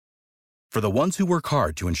For the ones who work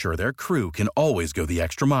hard to ensure their crew can always go the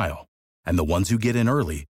extra mile, and the ones who get in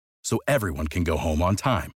early so everyone can go home on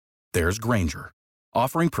time, there's Grainger,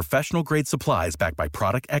 offering professional-grade supplies backed by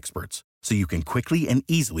product experts so you can quickly and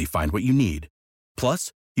easily find what you need.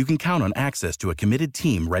 Plus, you can count on access to a committed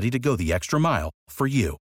team ready to go the extra mile for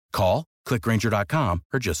you. Call, click Grainger.com,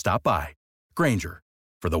 or just stop by. Grainger,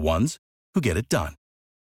 for the ones who get it done.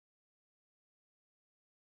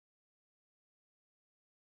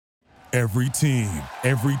 Every team,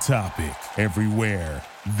 every topic, everywhere.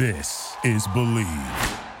 This is Believe.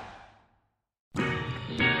 Can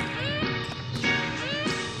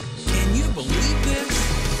you believe this?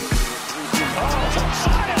 Oh,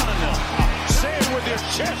 side out of them. Say it with your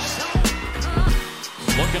chest.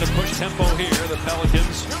 Looking to push tempo here, the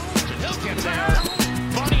Pelicans. He'll get there.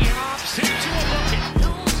 Bunny hops into a bucket.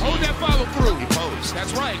 Hold that follow through. He posed.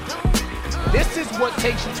 That's right. This is what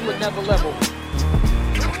takes you to another level.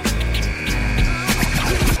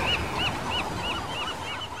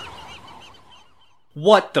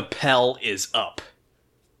 What the Pell is up,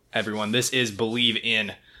 everyone? This is Believe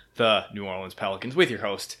in the New Orleans Pelicans with your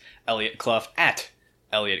host, Elliot Clough, at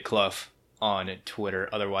Elliot Clough on Twitter,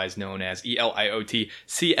 otherwise known as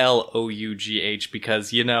ELIOTCLOUGH,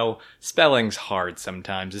 because, you know, spelling's hard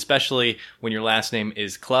sometimes, especially when your last name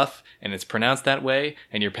is Clough and it's pronounced that way,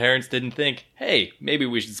 and your parents didn't think, hey, maybe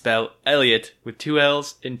we should spell Elliot with 2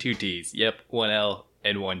 L's and 2 T's. Yep, 1 L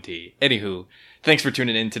and 1 T. Anywho, thanks for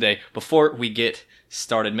tuning in today. Before we get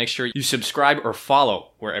started, make sure you subscribe or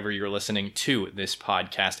follow wherever you're listening to this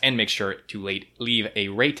podcast, and make sure to leave a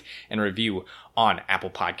rate and review on Apple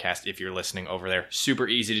Podcast if you're listening over there. Super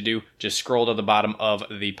easy to do. Just scroll to the bottom of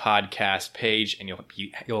the podcast page and you'll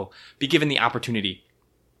be given the opportunity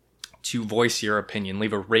to voice your opinion.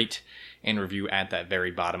 Leave a rate and review at that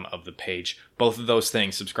very bottom of the page. Both of those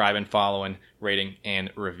things, subscribe and following, rating and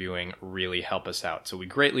reviewing, really help us out. So we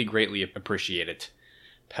greatly, greatly appreciate it,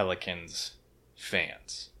 Pelicans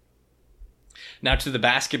fans. Now to the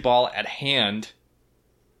basketball at hand.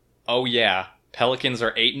 Oh yeah, Pelicans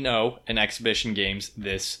are 8-0 in exhibition games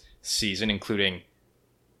this season, including,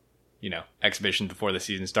 exhibition before the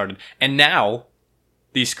season started. And now,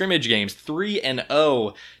 these scrimmage games,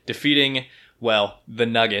 3-0, defeating, the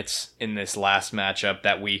Nuggets in this last matchup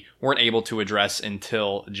that we weren't able to address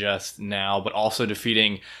until just now, but also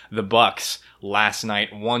defeating the Bucks last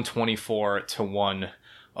night,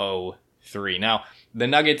 124-103. Now, the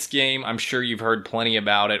Nuggets game, I'm sure you've heard plenty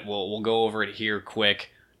about it. We'll go over it here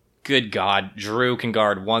quick. Good God, Drew can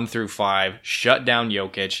guard 1 through 5, shut down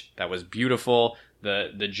Jokic. That was beautiful.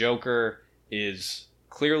 The Joker is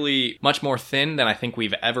clearly much more thin than I think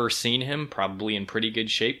we've ever seen him, probably in pretty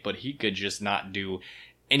good shape, but he could just not do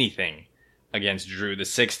anything against Drew, the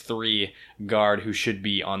 6'3" guard who should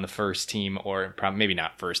be on the first team, or maybe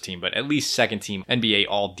not first team, but at least second team NBA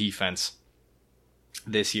all-defense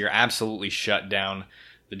this year. Absolutely shut down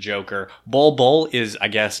the Joker. Bol is, I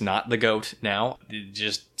guess, not the GOAT now.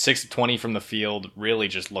 Just 6-20 from the field. Really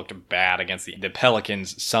just looked bad against the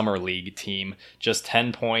Pelicans Summer League team. Just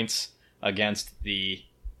 10 points against the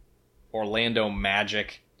Orlando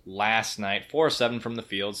Magic last night. 4-7 from the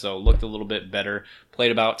field, so looked a little bit better.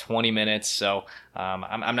 Played about 20 minutes, so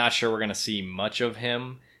I'm not sure we're going to see much of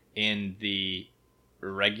him in the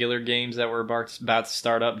regular games that we're about to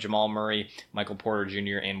start up. Jamal Murray, Michael Porter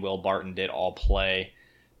Jr., and Will Barton did all play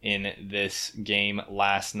in this game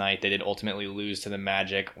last night. They did ultimately lose to the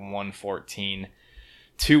Magic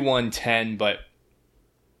 114-110, but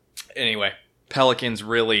anyway, Pelicans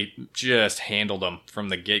really just handled them from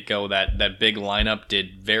the get-go. That big lineup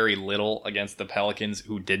did very little against the Pelicans,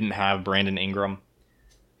 who didn't have Brandon Ingram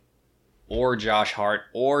or Josh Hart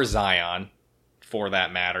or Zion, for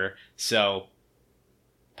that matter. So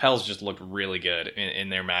Pels just looked really good in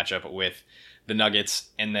their matchup with the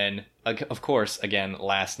Nuggets. And then, of course, again,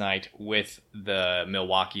 last night with the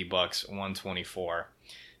Milwaukee Bucks,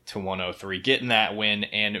 124-103, getting that win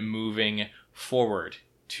and moving forward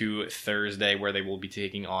to Thursday, where they will be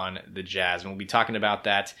taking on the Jazz. And we'll be talking about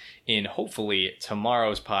that in hopefully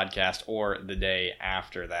tomorrow's podcast or the day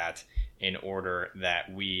after that, in order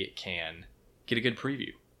that we can get a good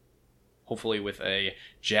preview. Hopefully with a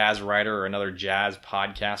Jazz writer or another Jazz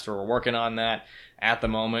podcaster. We're working on that at the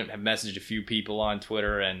moment. I've messaged a few people on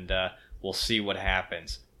Twitter, and we'll see what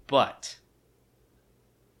happens. But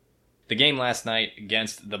the game last night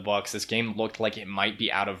against the Bucks, this game looked like it might be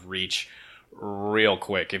out of reach real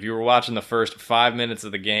quick. If you were watching the first 5 minutes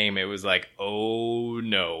of the game, it was like, oh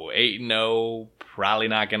no, 8-0, probably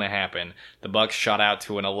not going to happen. The Bucks shot out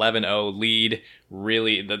to an 11-0 lead.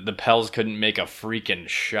 Really, the Pels couldn't make a freaking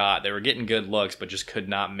shot. They were getting good looks, but just could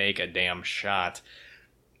not make a damn shot.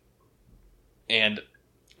 And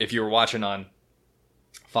if you were watching on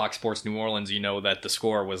Fox Sports New Orleans, you know that the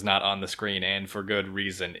score was not on the screen, and for good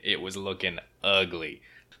reason. It was looking ugly.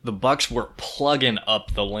 The Bucks were plugging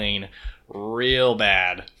up the lane real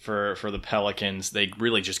bad for the Pelicans. They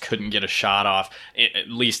really just couldn't get a shot off, at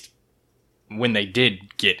least when they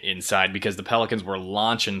did get inside, because the Pelicans were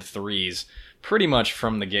launching threes pretty much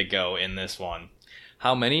from the get-go in this one.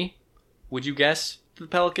 How many would you guess the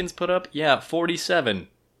Pelicans put up? Yeah, 47.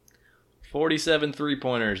 47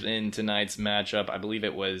 three-pointers in tonight's matchup. I believe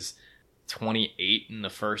it was 28 in the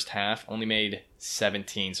first half. Only made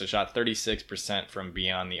 17, so shot 36% from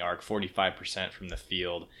beyond the arc, 45% from the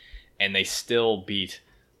field. And they still beat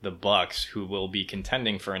the Bucks, who will be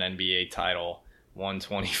contending for an NBA title,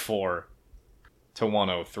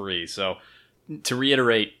 124-103. So, to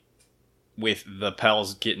reiterate, with the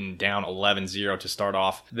Pels getting down 11-0 to start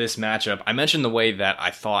off this matchup, I mentioned the way that I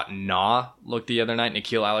thought Nah looked the other night,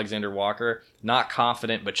 Nickeil Alexander-Walker. Not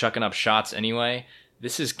confident, but chucking up shots anyway.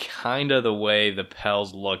 This is kind of the way the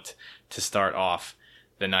Pels looked to start off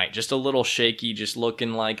the night. Just a little shaky, just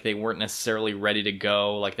looking like they weren't necessarily ready to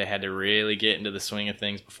go, like they had to really get into the swing of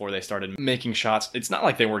things before they started making shots. It's not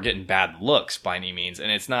like they were getting bad looks by any means, and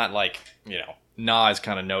it's not like, Nah is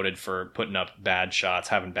kind of noted for putting up bad shots,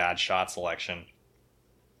 having bad shot selection.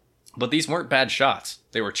 But these weren't bad shots.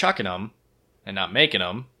 They were chucking them and not making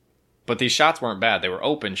them, but these shots weren't bad. They were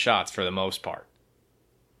open shots for the most part.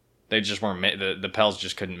 They just weren't, the Pels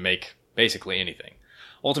just couldn't make basically anything.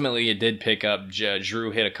 Ultimately, it did pick up.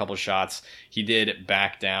 Drew hit a couple shots. He did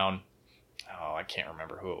back down. Oh, I can't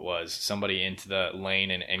remember who it was. Somebody into the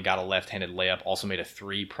lane and got a left-handed layup. Also made a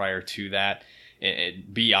three prior to that.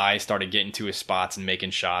 B.I. started getting to his spots and making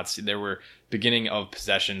shots. There were beginning of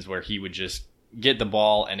possessions where he would just get the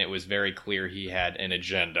ball, and it was very clear he had an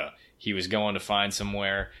agenda. He was going to find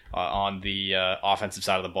somewhere on the offensive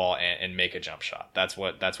side of the ball and make a jump shot. That's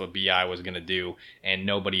what B.I. was going to do, and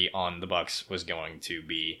nobody on the Bucks was going to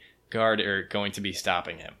be going to be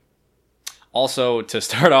stopping him. Also, to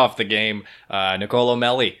start off the game, Nicolo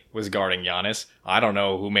Melli was guarding Giannis. I don't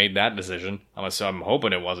know who made that decision. I'm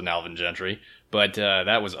hoping it wasn't Alvin Gentry, but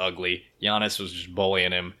that was ugly. Giannis was just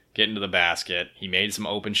bullying him, getting to the basket. He made some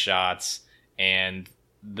open shots, and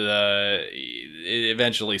it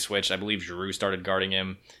eventually switched. I believe Giroux started guarding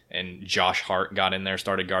him, and Josh Hart got in there,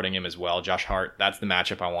 started guarding him as well. Josh Hart, that's the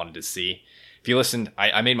matchup I wanted to see. If you listened,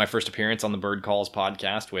 I made my first appearance on the Bird Calls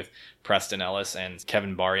podcast with Preston Ellis and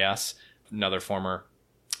Kevin Barrias, another former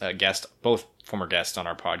guest, both former guests on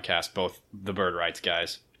our podcast, both the Bird Rights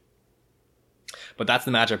guys. But that's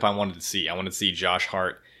the matchup I wanted to see. I wanted to see Josh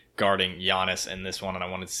Hart guarding Giannis in this one, and I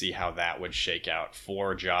wanted to see how that would shake out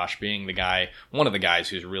for Josh, being one of the guys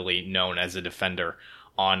who's really known as a defender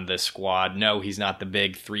on this squad. No, he's not the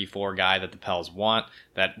big 3-4 guy that the Pels want,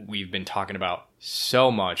 that we've been talking about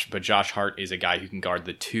so much, but Josh Hart is a guy who can guard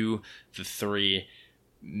the 2, the 3,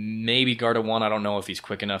 maybe guard a 1. I don't know if he's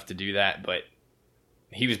quick enough to do that, but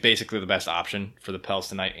he was basically the best option for the Pels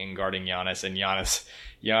tonight in guarding Giannis, and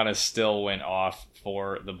Giannis still went off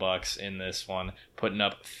for the Bucks in this one, putting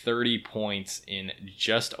up 30 points in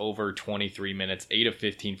just over 23 minutes, 8 of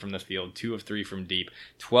 15 from the field, 2 of 3 from deep,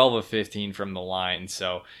 12 of 15 from the line.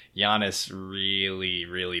 So Giannis really,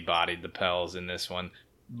 really bodied the Pels in this one.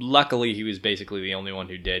 Luckily, he was basically the only one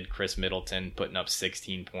who did. Chris Middleton putting up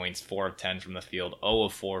 16 points, 4 of 10 from the field, 0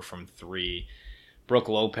 of 4 from 3. Brook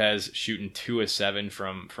Lopez shooting 2 of 7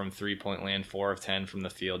 from three-point land, 4 of 10 from the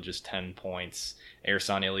field, just 10 points.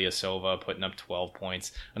 Ersan Ilyasova putting up 12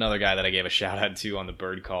 points. Another guy that I gave a shout-out to on the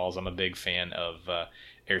Bird Calls. I'm a big fan of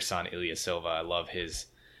Ersan Ilyasova. I love his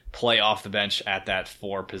play off the bench at that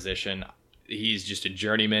 4 position. He's just a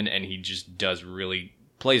journeyman, and he just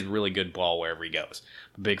plays really good ball wherever he goes.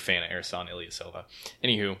 I'm a big fan of Ersan Ilyasova.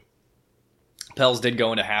 Anywho, Pels did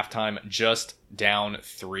go into halftime just down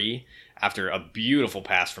 3 after a beautiful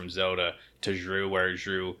pass from Zoda to Drew, where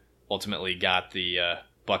Drew ultimately got the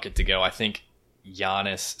bucket to go. I think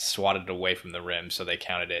Giannis swatted it away from the rim, so they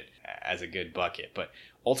counted it as a good bucket. But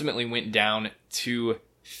ultimately went down to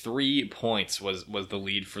 3 points was the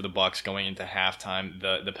lead for the Bucks going into halftime.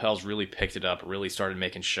 The Pels really picked it up, really started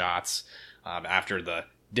making shots after the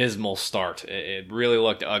dismal start. It really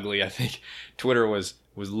looked ugly. I think Twitter was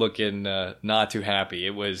looking not too happy.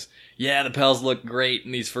 It was, the Pels look great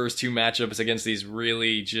in these first 2 matchups against these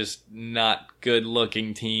really just not good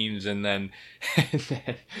looking teams, and then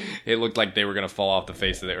it looked like they were going to fall off the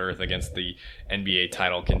face of the earth against the NBA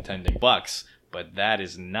title contending Bucks, but that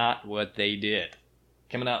is not what they did.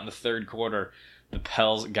 Coming out in the third quarter, the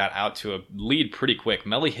Pels got out to a lead pretty quick.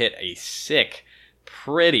 Melli hit a sick,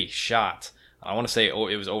 pretty shot. I want to say it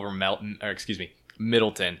was over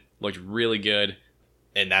Middleton. looked really good.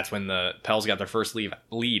 And that's when the Pels got their first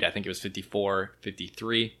lead. I think it was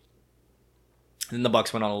 54-53. Then the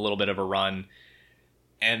Bucks went on a little bit of a run.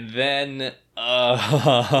 And then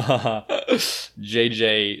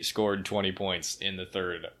JJ scored 20 points in the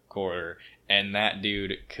third quarter. And that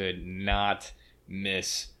dude could not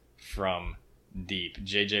miss from deep.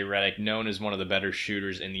 JJ Redick, known as one of the better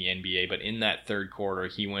shooters in the NBA, but in that third quarter,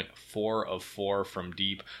 he went 4 of 4 from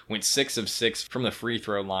deep, went 6 of 6 from the free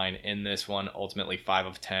throw line in this one, ultimately 5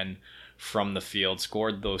 of 10 from the field,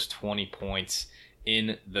 scored those 20 points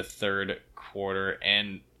in the third quarter.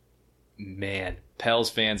 And man, Pels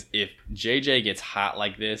fans, if JJ gets hot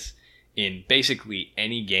like this in basically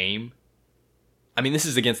any game, I mean, this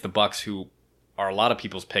is against the Bucks, who are a lot of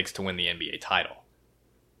people's picks to win the NBA title.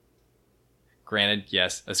 Granted,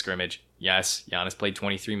 yes, a scrimmage. Yes, Giannis played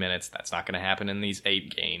 23 minutes. That's not going to happen in these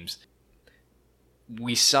 8 games.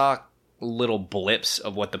 We saw little blips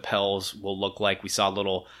of what the Pels will look like. We saw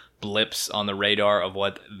little blips on the radar of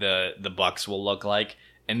what the Bucks will look like.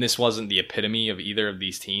 And this wasn't the epitome of either of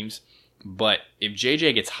these teams. But if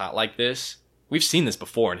JJ gets hot like this, we've seen this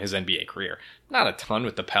before in his NBA career. Not a ton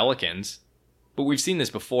with the Pelicans, but we've seen this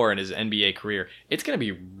before in his NBA career. It's going to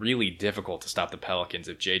be really difficult to stop the Pelicans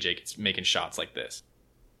if JJ gets making shots like this.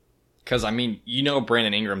 Because, I mean, you know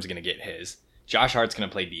Brandon Ingram's going to get his. Josh Hart's going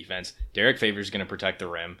to play defense. Derek Favors going to protect the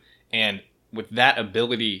rim. And with that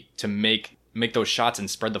ability to make those shots and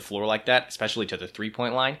spread the floor like that, especially to the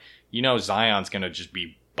three-point line, you know Zion's going to just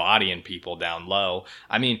be bodying people down low.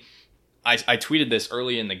 I mean, I tweeted this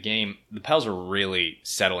early in the game. The Pels were really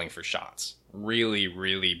settling for shots. Really,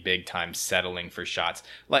 really big time settling for shots.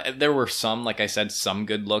 Like, there were some, like I said, some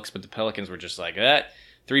good looks, but the Pelicans were just like,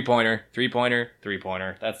 three-pointer, three-pointer,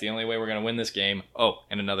 three-pointer. That's the only way we're going to win this game. Oh,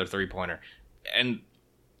 and another three-pointer. And,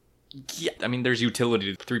 yeah, I mean, there's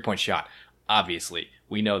utility to the three-point shot. Obviously,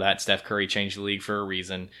 we know that. Steph Curry changed the league for a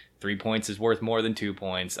reason. 3 points is worth more than 2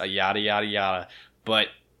 points, yada, yada, yada. But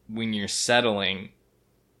when you're settling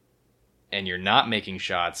and you're not making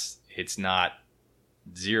shots, it's not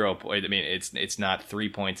 0 point. I mean, it's not 3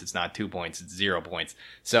 points, it's not 2 points, it's 0 points.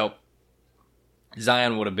 So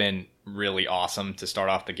Zion would have been really awesome to start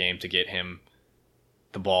off the game, to get him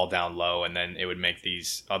the ball down low, and then it would make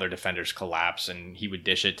these other defenders collapse, and he would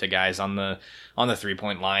dish it to guys on the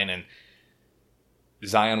 3-point line. And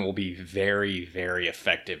Zion will be very, very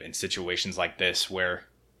effective in situations like this, where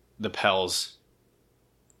the Pels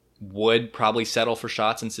would probably settle for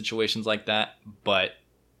shots in situations like that, but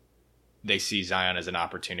they see Zion as an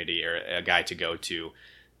opportunity or a guy to go to,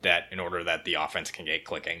 that in order that the offense can get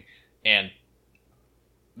clicking. And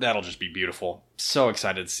that'll just be beautiful. So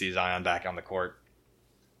excited to see Zion back on the court.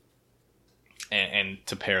 And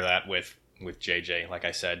to pair that with JJ, like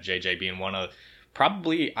I said, JJ being one of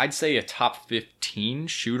probably, I'd say, a top 15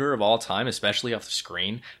 shooter of all time, especially off the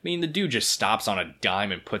screen. I mean, the dude just stops on a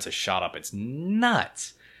dime and puts a shot up. It's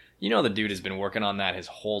nuts. You know, the dude has been working on that his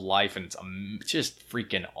whole life, and it's just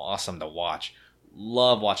freaking awesome to watch.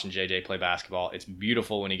 Love watching JJ play basketball. It's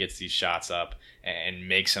beautiful when he gets these shots up and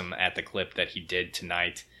makes them at the clip that he did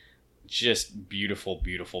tonight. Just beautiful,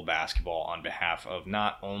 beautiful basketball on behalf of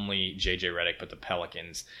not only JJ Redick, but the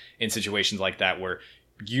Pelicans in situations like that where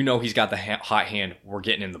you know he's got the hot hand. We're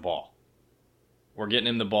getting him the ball. We're getting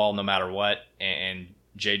him the ball no matter what. And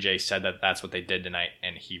JJ said that that's what they did tonight,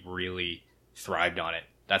 and he really thrived on it.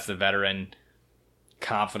 That's the veteran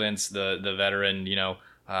confidence, the veteran,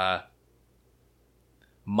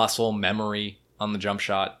 muscle memory on the jump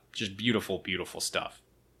shot. Just beautiful, beautiful stuff.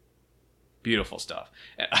 Beautiful stuff.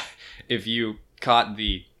 If you caught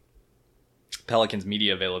the Pelicans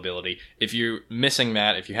media availability, if you're missing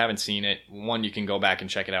that, if you haven't seen it, one, you can go back and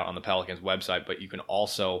check it out on the Pelicans website, but you can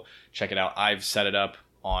also check it out. I've set it up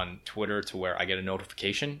on Twitter to where I get a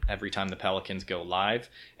notification every time the Pelicans go live,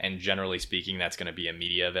 and generally speaking, that's going to be a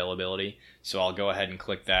media availability. So I'll go ahead and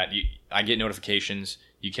click that. I get notifications.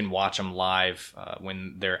 You can watch them live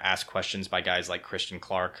when they're asked questions by guys like Christian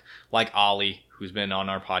Clark, like Ollie, who's been on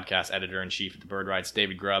our podcast, editor-in-chief at the Bird Rights.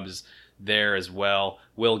 David Grubb is there as well.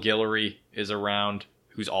 Will Guillory is around,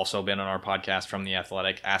 who's also been on our podcast from The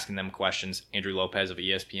Athletic, asking them questions. Andrew Lopez of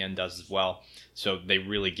ESPN does as well. So they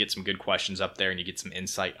really get some good questions up there, and you get some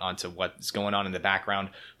insight onto what's going on in the background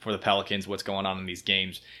for the Pelicans, what's going on in these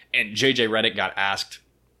games. And JJ Redick got asked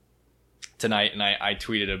tonight, and I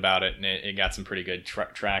tweeted about it, and it got some pretty good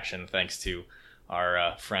traction thanks to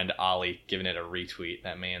our friend Ollie giving it a retweet.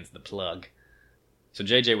 That man's the plug. So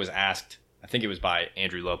JJ was asked, I think it was by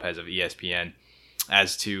Andrew Lopez of ESPN,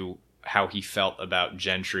 as to how he felt about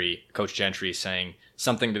Gentry, Coach Gentry, saying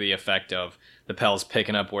something to the effect of, the Pels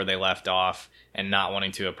picking up where they left off and not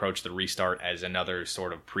wanting to approach the restart as another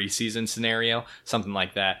sort of preseason scenario, something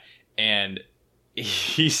like that. And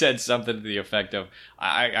he said something to the effect of,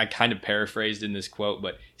 I kind of paraphrased in this quote,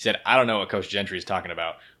 but he said, I don't know what Coach Gentry is talking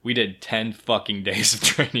about. We did 10 fucking days of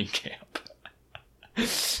training camp.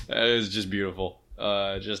 It was just beautiful.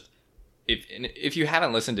 If you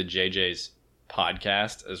haven't listened to JJ's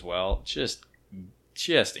podcast as well, just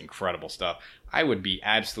incredible stuff. I would be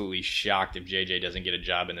absolutely shocked if JJ doesn't get a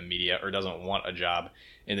job in the media or doesn't want a job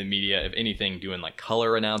in the media. If anything, doing like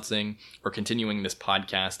color announcing or continuing this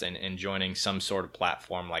podcast and joining some sort of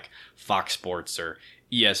platform like Fox Sports or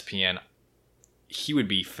ESPN, he would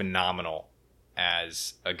be phenomenal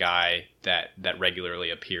as a guy that regularly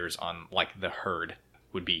appears on like The Herd.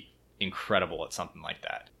 Would be incredible at something like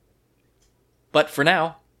that. But for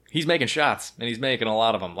now, he's making shots, and he's making a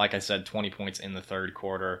lot of them. Like I said, 20 points in the third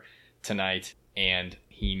quarter tonight, and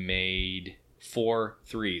he made 4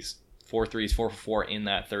 threes. 4 threes, 4 for 4 in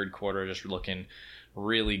that third quarter, just looking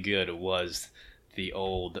really good. It was the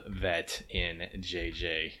old vet in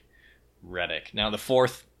JJ Redick. Now, the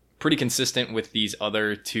fourth, pretty consistent with these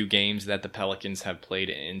other 2 games that the Pelicans have played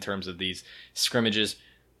in terms of these scrimmages.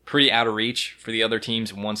 Pretty out of reach for the other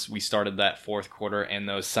teams once we started that fourth quarter and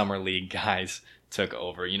those summer league guys took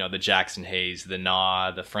over. You know, the Jackson Hayes, the Nah,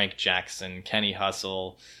 the Frank Jackson, Kenny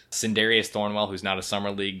Hustle, Sindarius Thornwell, who's not a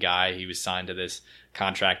summer league guy. He was signed to this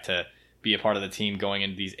contract to be a part of the team going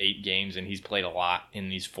into these 8 games, and he's played a lot in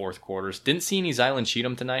these fourth quarters. Didn't see any Zylan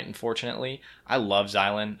Cheatham tonight, unfortunately. I love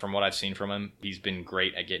Zylan from what I've seen from him. He's been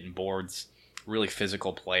great at getting boards. Really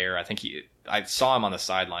physical player. I saw him on the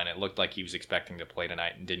sideline. It looked like he was expecting to play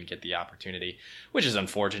tonight and didn't get the opportunity, which is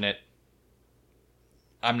unfortunate.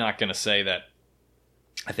 I'm not going to say that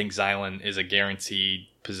I think Zylan is a guaranteed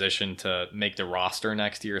position to make the roster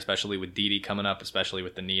next year, especially with Dede coming up, especially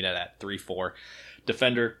with the need at that 3-4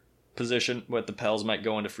 defender position. What the Pels might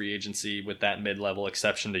go into free agency with that mid-level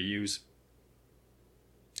exception to use.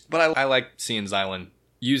 But I like seeing Zylan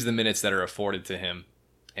use the minutes that are afforded to him,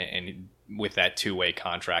 and with that 2-way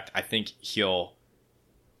contract, I think he'll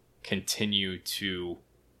continue to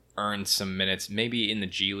earn some minutes, maybe in the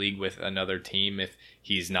G League with another team if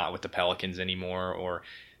he's not with the Pelicans anymore, or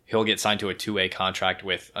he'll get signed to a 2-way contract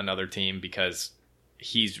with another team because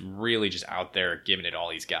he's really just out there giving it all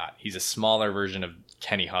he's got. He's a smaller version of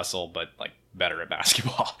Kenny Hustle, but like better at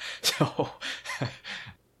basketball. So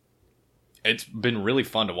it's been really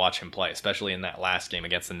fun to watch him play, especially in that last game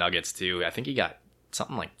against the Nuggets too. I think he got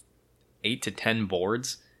something like 8 to 10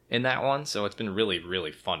 boards in that one, so it's been really,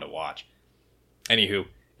 really fun to watch. Anywho,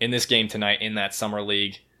 in this game tonight, in that summer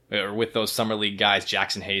league, or with those summer league guys,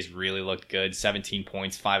 Jackson Hayes really looked good. 17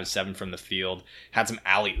 points, 5 of 7 from the field. Had some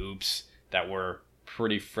alley-oops that were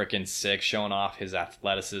pretty freaking sick, showing off his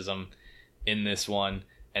athleticism in this one.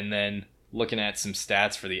 And then looking at some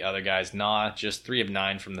stats for the other guys, Nah, just 3 of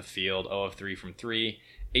 9 from the field, 0 of 3 from 3.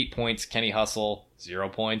 8 points, Kenny Hustle, 0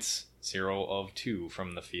 points, 0 of 2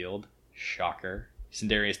 from the field. Shocker.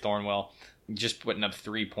 Sindarius Thornwell just putting up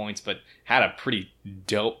 3 points, but had a pretty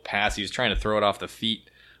dope pass. He was trying to throw it off the feet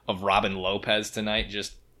of Robin Lopez tonight,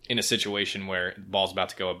 just in a situation where the ball's about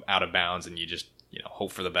to go out of bounds and you just,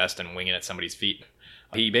 hope for the best and wing it at somebody's feet.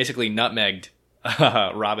 He basically nutmegged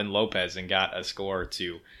Robin Lopez and got a score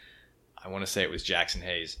to, I want to say it was Jackson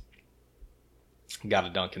Hayes. Got a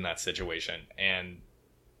dunk in that situation. And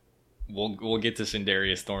we'll get to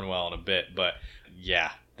Sindarius Thornwell in a bit, but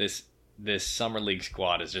yeah, this summer league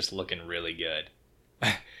squad is just looking really good.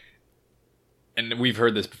 And we've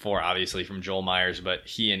heard this before, obviously, from Joel Myers, but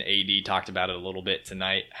he and AD talked about it a little bit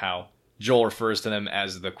tonight, how Joel refers to them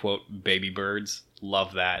as the, quote, baby birds.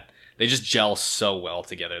 Love that. They just gel so well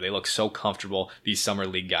together. They look so comfortable, these summer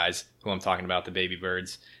league guys who I'm talking about, the baby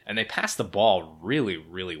birds. And they pass the ball really,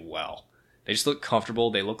 really well. They just look comfortable.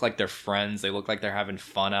 They look like they're friends. They look like they're having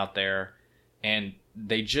fun out there. And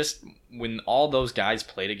they just, when all those guys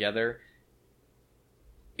play together,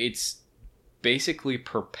 it's basically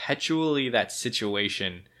perpetually that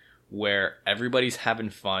situation where everybody's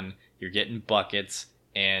having fun, you're getting buckets,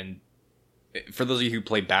 and for those of you who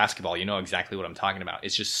play basketball, you know exactly what I'm talking about.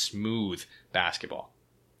 It's just smooth basketball.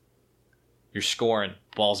 You're scoring,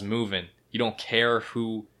 ball's moving. You don't care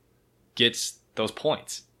who gets those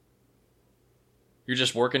points. You're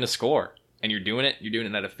just working to score, and you're doing it at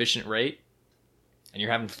an efficient rate, and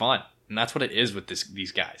you're having fun. And that's what it is with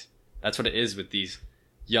these guys. That's what it is with these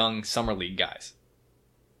young summer league guys.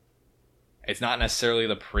 It's not necessarily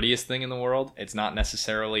the prettiest thing in the world. It's not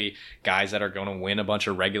necessarily guys that are going to win a bunch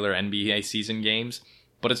of regular NBA season games,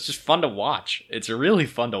 but it's just fun to watch. It's really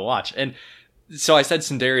fun to watch. And So I said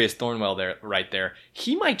Sindarius Thornwell there, right there.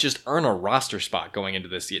 He might just earn a roster spot going into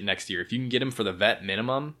this next year. If you can get him for the vet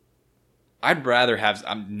minimum, I'd rather have,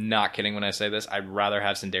 I'm not kidding when I say this, I'd rather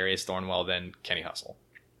have Sindarius Thornwell than Kenny Hustle.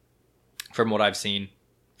 From what I've seen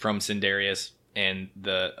from Sindarius and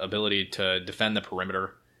the ability to defend the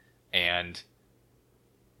perimeter and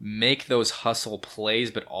make those hustle plays,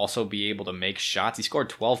 but also be able to make shots. He scored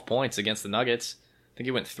 12 points against the Nuggets. I think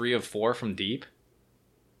he went 3 of 4 from deep.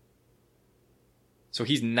 So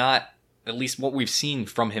he's not, at least what we've seen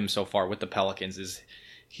from him so far with the Pelicans, is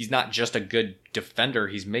he's not just a good defender.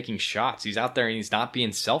 He's making shots. He's out there and he's not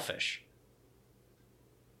being selfish.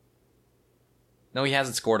 No, he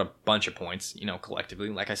hasn't scored a bunch of points, collectively.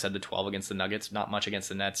 Like I said, the 12 against the Nuggets, not much against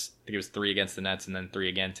the Nets. I think it was 3 against the Nets and then 3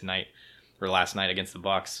 again tonight, or last night against the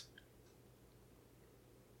Bucks.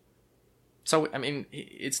 So, I mean,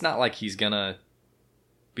 it's not like he's going to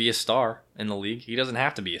be a star in the league. He doesn't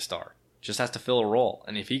have to be a star. Just has to fill a role.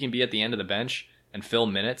 And if he can be at the end of the bench and fill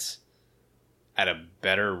minutes at a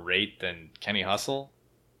better rate than Kenny Hustle,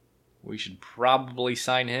 we should probably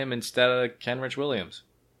sign him instead of Kenrich Williams.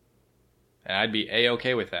 And I'd be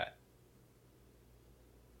A-okay with that.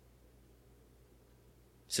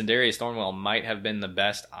 Sindarius Thornwell might have been the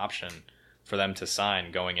best option for them to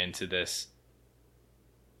sign going into this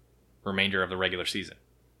remainder of the regular season.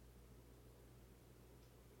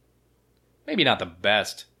 Maybe not the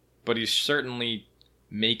best, but he's certainly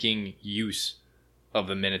making use of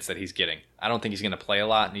the minutes that he's getting. I don't think he's going to play a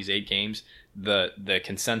lot in these 8 games. The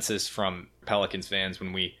consensus from Pelicans fans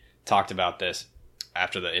when we talked about this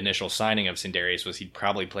after the initial signing of Sindarius was he'd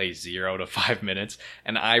probably play 0 to 5 minutes,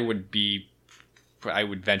 and I would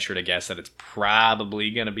venture to guess that it's probably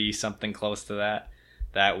going to be something close to that.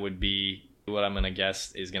 That would be what I'm going to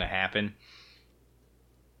guess is going to happen.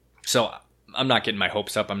 So I'm not getting my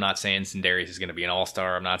hopes up. I'm not saying Sindarius is going to be an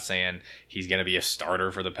all-star. I'm not saying he's going to be a starter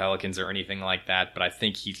for the Pelicans or anything like that, but I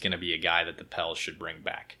think he's going to be a guy that the Pels should bring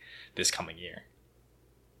back this coming year.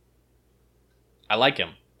 I like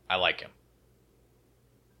him.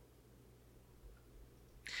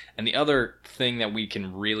 And the other thing that we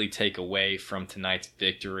can really take away from tonight's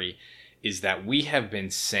victory is that we have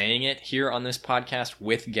been saying it here on this podcast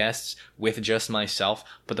with guests, with just myself,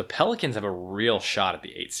 but the Pelicans have a real shot at the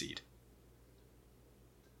 8th seed.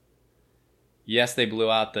 Yes, they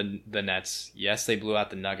blew out the Nets. Yes, they blew out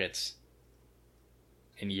the Nuggets.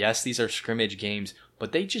 And yes, these are scrimmage games,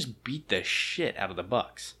 but they just beat the shit out of the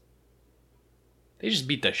Bucks. They just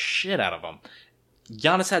beat the shit out of them.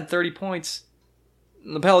 Giannis had 30 points.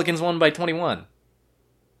 The Pelicans won by 21.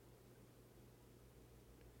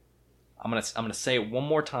 I'm gonna say it one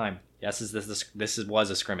more time. Yes, this was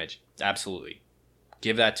a scrimmage. Absolutely.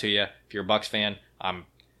 Give that to you. If you're a Bucks fan, I'm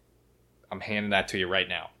handing that to you right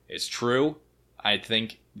now. It's true. I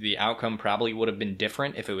think the outcome probably would have been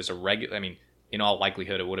different if it was a regular. I mean, in all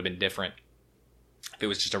likelihood, it would have been different if it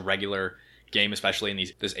was just a regular game, especially in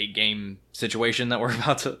this 8-game situation that we're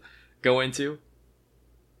about to go into.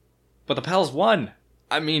 But the Pels won.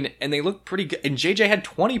 I mean, and they looked pretty good. And JJ had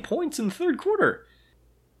 20 points in the third quarter.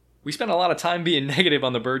 We spent a lot of time being negative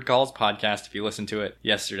on the Bird Calls podcast if you listened to it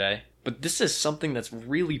yesterday. But this is something that's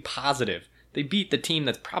really positive. They beat the team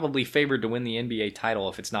that's probably favored to win the NBA title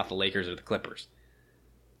if it's not the Lakers or the Clippers.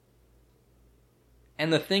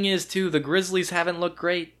 And the thing is, too, the Grizzlies haven't looked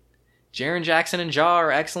great. Jaren Jackson and Ja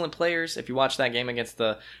are excellent players. If you watch that game against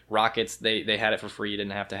the Rockets, they had it for free. You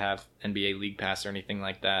didn't have to have NBA League Pass or anything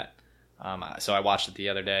like that. So I watched it the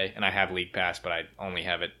other day, and I have League Pass, but I only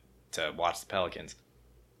have it to watch the Pelicans.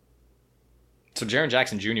 So Jaren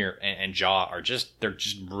Jackson Jr. and Ja they're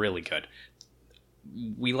just really good.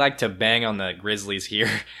 We like to bang on the Grizzlies here,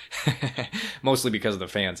 mostly because of the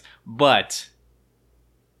fans. But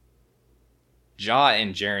Ja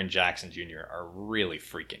and Jaren Jackson Jr. are really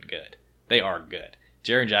freaking good. They are good.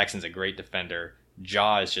 Jaren Jackson's a great defender.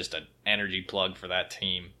 Ja is just an energy plug for that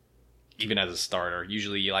team, even as a starter.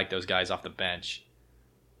 Usually you like those guys off the bench.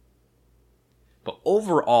 But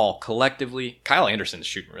overall, collectively, Kyle Anderson's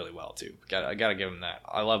shooting really well, too. I gotta give him that.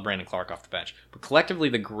 I love Brandon Clark off the bench. But collectively,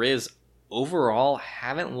 the Grizz overall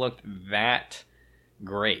haven't looked that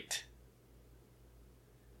great.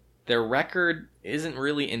 Their record isn't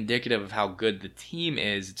really indicative of how good the team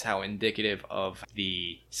is. It's how indicative of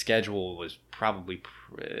the schedule was probably...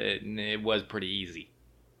 It was pretty easy.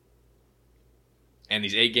 And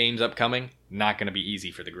these 8 games upcoming, not going to be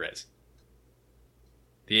easy for the Grizz.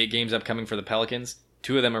 The 8 games upcoming for the Pelicans,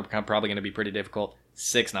 2 of them are probably going to be pretty difficult.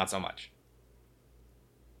 6, not so much.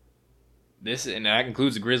 And that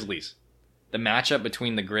includes the Grizzlies. The matchup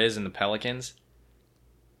between the Grizz and the Pelicans,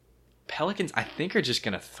 I think, are just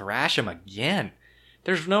going to thrash them again.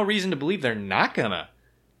 there's no reason to believe they're not gonna.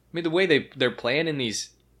 I mean, the way they're playing in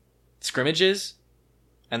these scrimmages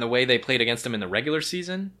and the way they played against them in the regular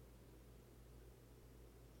season,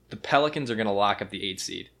 the Pelicans are going to lock up the 8th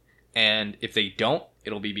seed. And if they don't,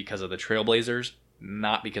 it'll be because of the Trailblazers,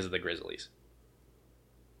 not because of the Grizzlies.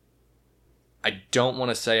 I don't want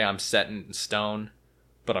to say I'm set in stone,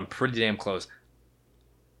 but I'm pretty damn close.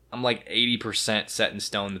 I'm like 80% set in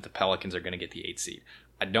stone that the Pelicans are going to get the 8th seed.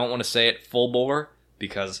 I don't want to say it full bore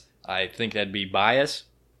because I think that'd be bias.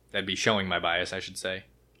 That'd be showing my bias, I should say.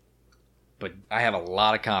 But I have a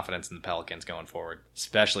lot of confidence in the Pelicans going forward,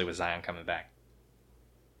 especially with Zion coming back.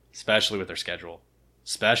 Especially with their schedule.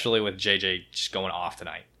 Especially with JJ just going off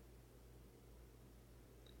tonight.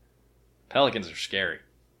 Pelicans are scary.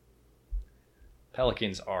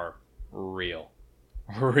 Pelicans are real.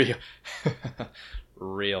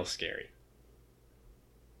 Real scary.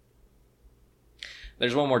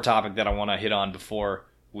 There's one more topic that I want to hit on before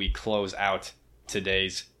we close out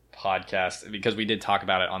today's podcast, because we did talk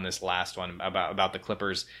about it on this last one about the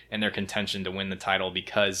Clippers and their contention to win the title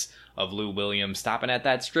because of Lou Williams stopping at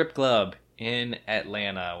that strip club in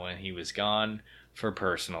Atlanta when he was gone for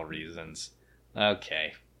personal reasons.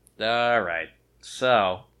 Okay. All right.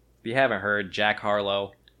 So, if you haven't heard, Jack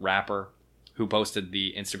Harlow, rapper, who posted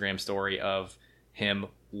the Instagram story of him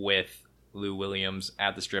with Lou Williams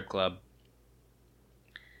at the strip club,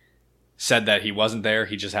 said that he wasn't there.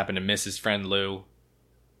 He just happened to miss his friend Lou.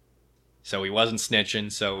 So he wasn't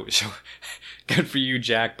snitching. So good for you,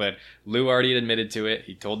 Jack. But Lou already admitted to it.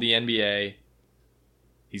 He told the NBA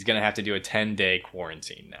he's going to have to do a 10-day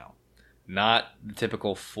quarantine now. Not the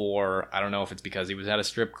typical 4. I don't know if it's because he was at a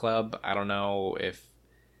strip club. I don't know if...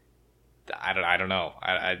 I don't know.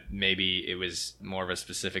 Maybe it was more of a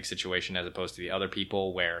specific situation as opposed to the other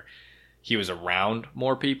people where he was around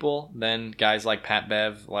more people than guys like Pat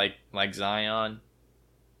Bev, like Zion.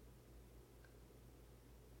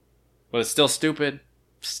 But it's still stupid.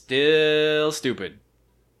 Still stupid.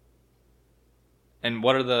 And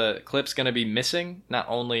what are the Clips going to be missing? Not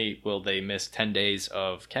only will they miss 10 days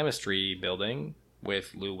of chemistry building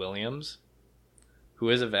with Lou Williams, who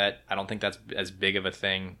is a vet. I don't think that's as big of a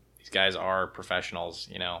thing. These guys are professionals,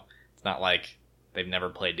 you know. It's not like they've never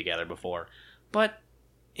played together before. But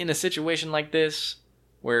in a situation like this,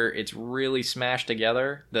 where it's really smashed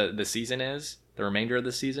together, the season is, the remainder of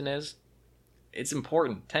the season is, it's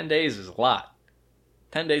important. 10 days is a lot.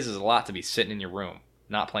 10 days is a lot to be sitting in your room,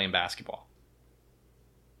 not playing basketball.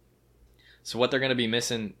 So what they're going to be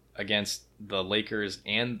missing against the Lakers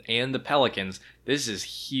and the Pelicans, this is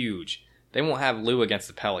huge. They won't have Lou against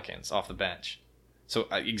the Pelicans off the bench. So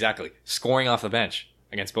exactly, scoring off the bench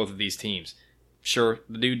against both of these teams. Sure,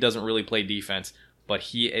 the dude doesn't really play defense, but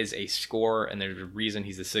he is a scorer, and there's a reason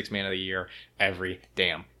he's the 6th man of the year every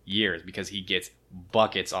damn year, is because he gets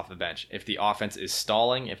buckets off the bench. If the offense is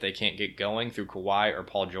stalling, if they can't get going through Kawhi or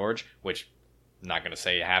Paul George, which I'm not going to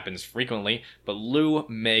say happens frequently, but Lou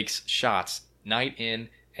makes shots night in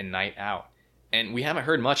and night out. And we haven't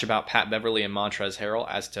heard much about Pat Beverly and Montrezl Harrell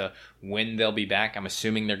as to when they'll be back. I'm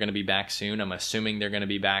assuming they're going to be back soon. I'm assuming they're going to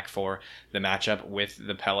be back for the matchup with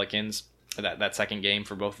the Pelicans, that second game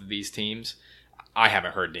for both of these teams. I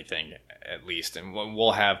haven't heard anything, at least. And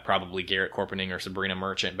we'll have probably Garrett Corpening or Sabrina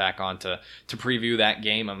Merchant back on to preview that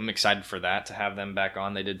game. I'm excited for that, to have them back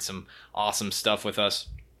on. They did some awesome stuff with us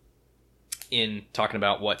in talking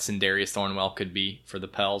about what Sindarius Thornwell could be for the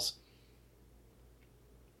Pels.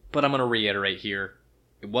 But I'm going to reiterate here.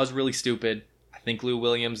 It was really stupid. I think Lou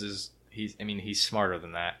Williams he's smarter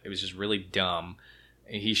than that. It was just really dumb.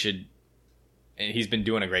 He's been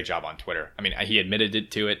doing a great job on Twitter. I mean, he admitted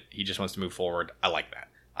it to it. He just wants to move forward. I like that.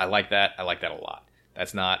 I like that a lot.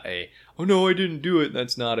 That's not a, oh no, I didn't do it.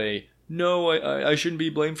 That's not a, no, I shouldn't be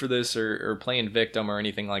blamed for this or playing victim or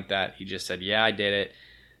anything like that. He just said, yeah, I did it.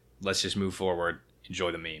 Let's just move forward.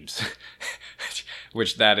 Enjoy the memes.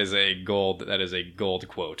 Which that is a gold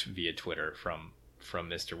quote via Twitter from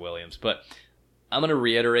Mr. Williams. But I'm going to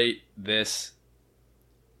reiterate this.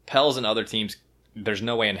 Pels and other teams, there's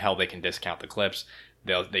no way in hell they can discount the Clips.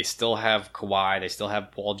 They still have Kawhi. They still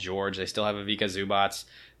have Paul George. They still have Ivica Zubac,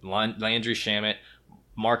 Landry Shamet,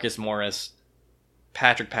 Marcus Morris,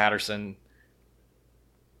 Patrick Patterson.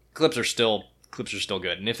 Clips are still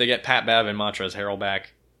good. And if they get Pat Bev and Montrezl Harrell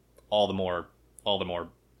back, all the more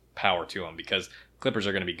power to them, because Clippers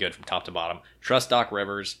are going to be good from top to bottom. Trust Doc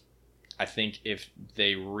Rivers. I think if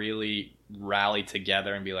they really rally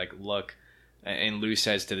together and be like, look, and Lou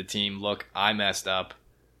says to the team, look, I messed up.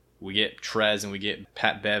 We get Trez and we get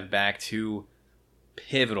Pat Bev back, 2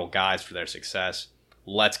 pivotal guys for their success.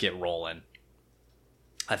 Let's get rolling.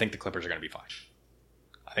 I think the Clippers are going to be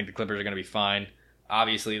fine.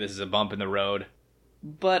 Obviously, this is a bump in the road.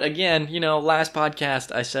 But again, last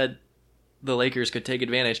podcast I said the Lakers could take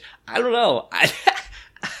advantage. I don't know.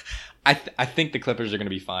 I think the Clippers are going to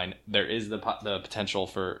be fine. There is the potential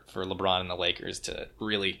for LeBron and the Lakers to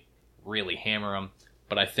really, really hammer them.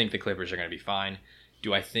 But I think the Clippers are going to be fine.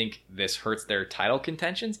 Do I think this hurts their title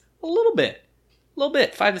contentions? A little bit. 5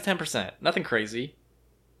 to 10%. Nothing crazy.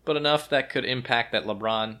 But enough that could impact that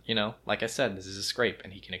LeBron, like I said, this is a scrape,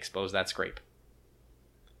 and he can expose that scrape.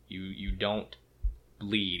 You don't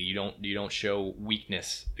bleed. You don't show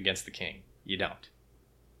weakness against the king. You don't.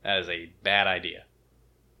 That is a bad idea.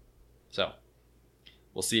 So,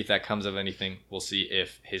 we'll see if that comes of anything. We'll see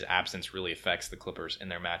if his absence really affects the Clippers in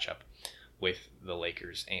their matchup with the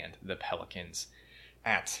Lakers and the Pelicans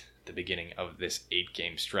at the beginning of this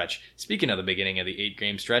 8-game stretch. Speaking of the beginning of the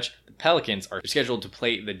 8-game stretch, the Pelicans are scheduled to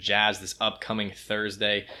play the Jazz this upcoming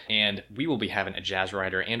Thursday, and we will be having a Jazz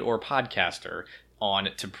writer and or podcaster on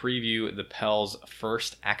to preview the Pels'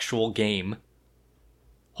 first actual game.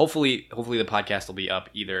 Hopefully the podcast will be up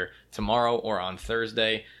either tomorrow or on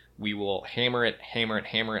Thursday. We will hammer it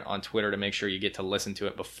on Twitter to make sure you get to listen to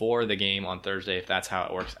it before the game on Thursday if that's how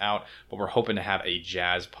it works out. But we're hoping to have a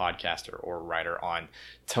Jazz podcaster or writer on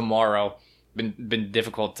tomorrow. Been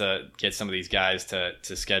difficult to get some of these guys to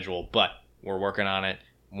schedule, but we're working on it.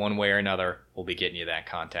 One way or another, we'll be getting you that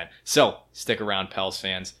content. So stick around, Pels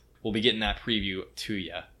fans. We'll be getting that preview to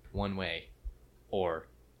you one way or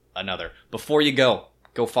another. Before you go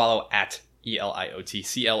follow at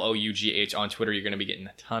ELIOTCLOUGH on Twitter. You're going to be getting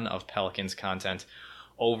a ton of Pelicans content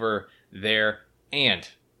over there. And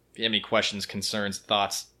if you have any questions, concerns,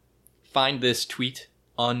 thoughts, find this tweet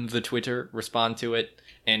on the Twitter, respond to it,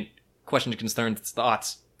 and questions, concerns,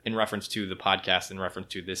 thoughts in reference to the podcast, in reference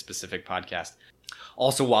to this specific podcast.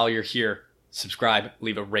 Also, while you're here, subscribe,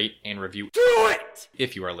 leave a rate and review. Do it!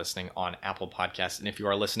 If you are listening on Apple Podcasts, and if you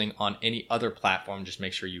are listening on any other platform, just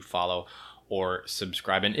make sure you follow or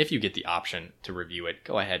subscribe. And if you get the option to review it,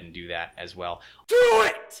 go ahead and do that as well. Do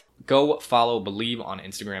it! Go follow Believe on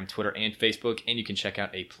Instagram, Twitter, and Facebook, and you can check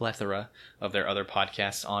out a plethora of their other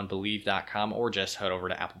podcasts on Believe.com, or just head over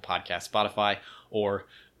to Apple Podcasts, Spotify, or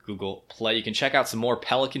Google Play. You can check out some more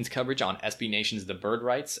Pelicans coverage on SB Nation's The Bird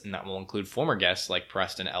Writes, and that will include former guests like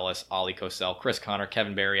Preston Ellis, Ollie Cosell, Chris Connor,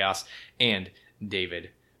 Kevin Barrios, and David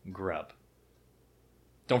Grubb.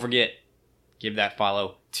 Don't forget, give that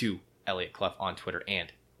follow to Elliot Clough on Twitter,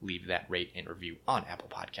 and leave that rate and review on Apple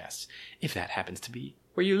Podcasts, if that happens to be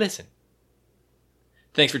where you listen.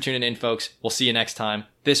 Thanks for tuning in, folks. We'll see you next time.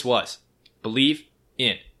 This was Believe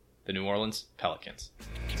in the New Orleans Pelicans.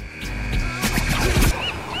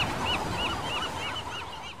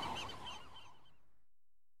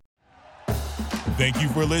 Thank you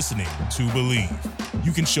for listening to Believe.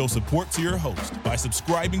 You can show support to your host by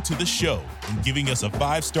subscribing to the show and giving us a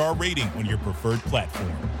 5-star rating on your preferred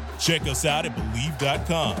platform. Check us out at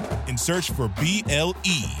Believe.com and search for BLEAV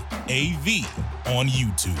on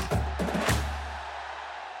YouTube.